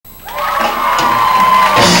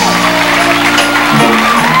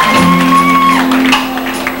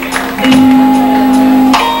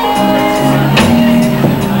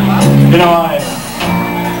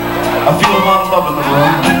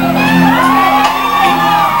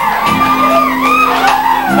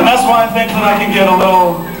I think that I can get a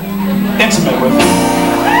little intimate with you.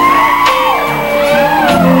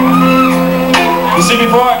 You see,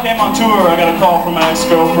 before I came on tour, I got a call from my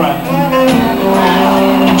ex-girlfriend.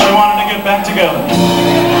 She wanted to get back together.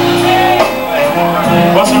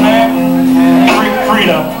 What's her name?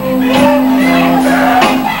 Frida.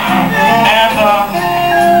 And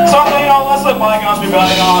so I thought, you know, let's let bygones be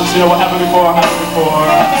bygones. You know, what happened before happened before.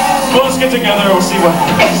 Well, let's get together and we'll see what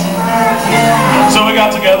happens. So we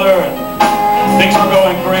got together and things were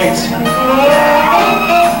going great.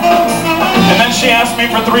 And then she asked me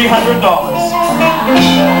for $300.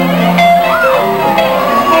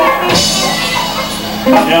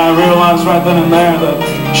 Yeah, I realized right then and there that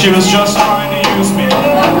she was just trying to use me.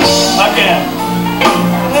 Again.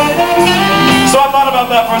 So I thought about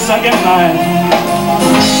that for a second and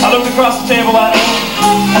I looked across the table at her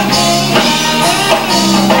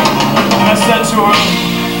and I said to her,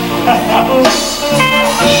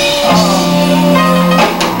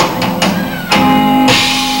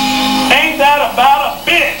 ain't that about a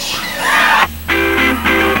bitch?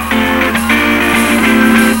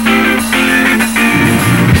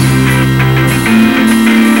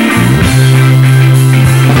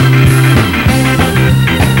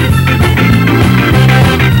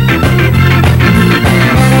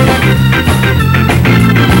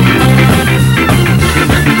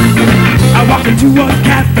 To a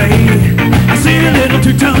cafe, I see a little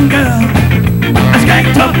two-toned girl. I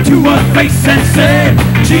skanked up to her face and said,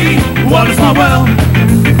 gee, what is my world?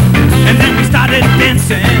 And then we started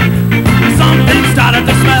dancing, and something started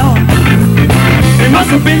to smell. It must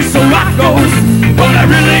have been so rockos, but I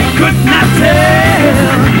really could not tell.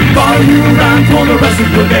 Follow you around for the rest of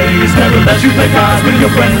your days, never let you play cards with your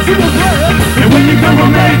friends. And when you come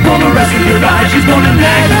home late for the rest of your life, she's gonna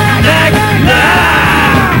nag, nag, nag.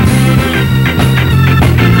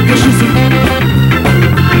 Cause she's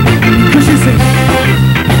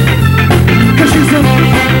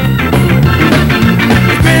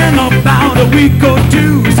It's been about a week or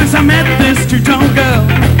two since I met this two-tone girl.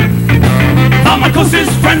 All my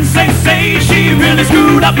closest friends say she really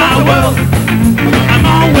screwed up my world. I'm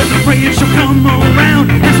always afraid she'll come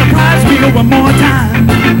around and surprise me one more time.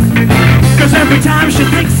 Cause every time she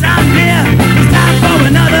thinks I'm near, it's time for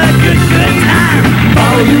another good time.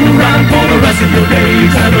 Follow you around for the rest of your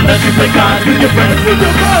days, never let you play cards with your friends.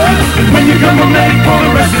 When you come home late for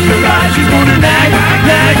the rest of your life, she's gonna nag,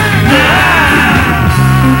 nag, nag.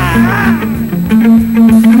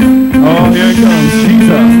 Oh, here it comes,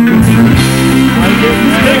 Jesus.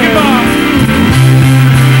 Take it off.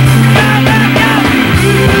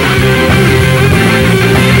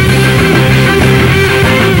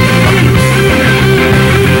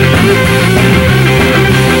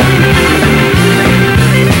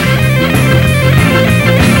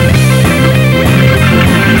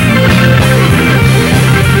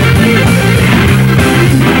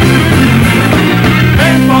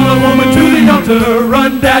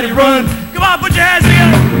 Run, daddy, run. Come on, put your hands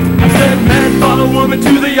together. I said, man, follow woman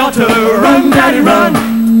to the altar. Run, daddy, run.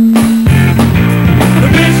 The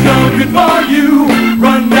bitch no good for you.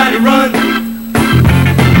 Run, daddy, run.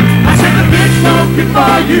 I said, the bitch no good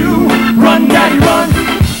for you. Run, daddy, run.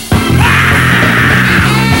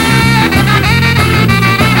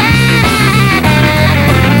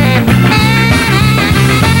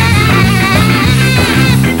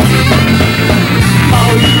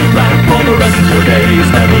 For the rest of your days,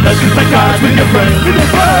 never let you play cards with your friends.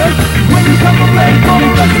 When you come home late for the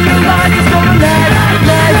rest of your life, it's gonna nag,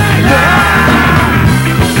 nag, nag.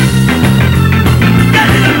 That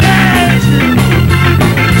little bitch,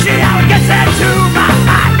 she always gets into my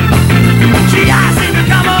mind. She always seems to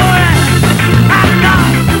come around. I know,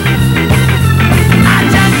 I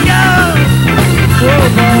just go.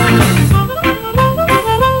 Whoa, boy.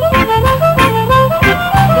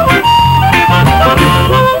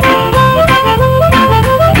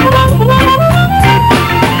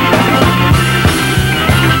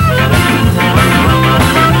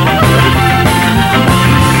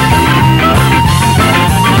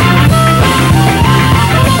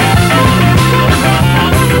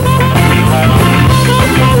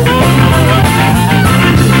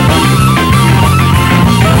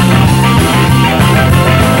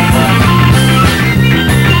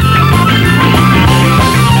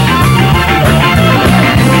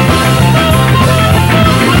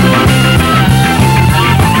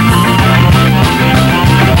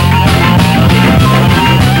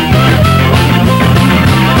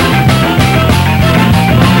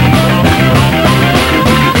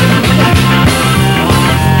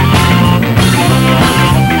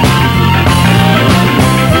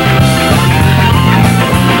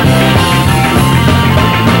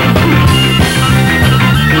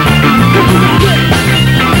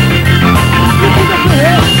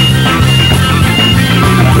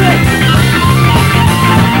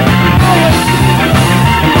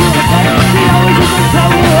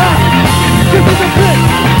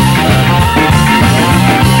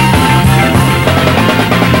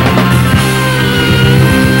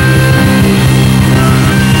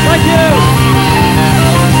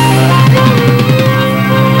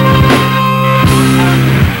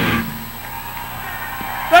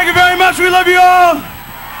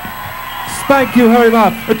 Thank you very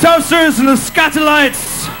much. The Toasters and the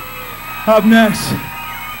Scatterlights up next.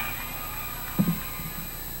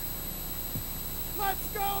 Let's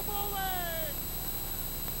go bowling!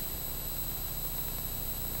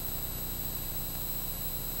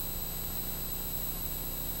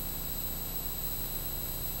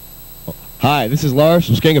 Hi, this is Lars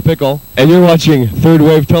from Skankin Pickle, and you're watching Third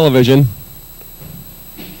Wave Television.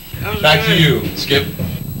 Back to you, Skip.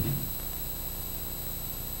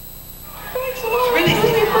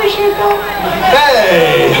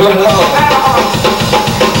 Hey!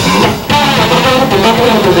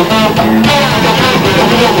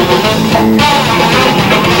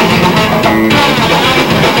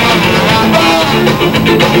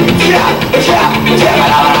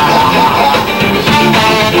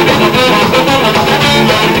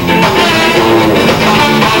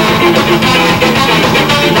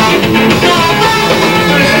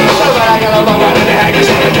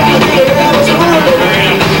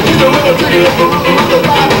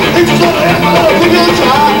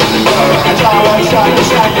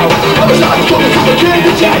 It's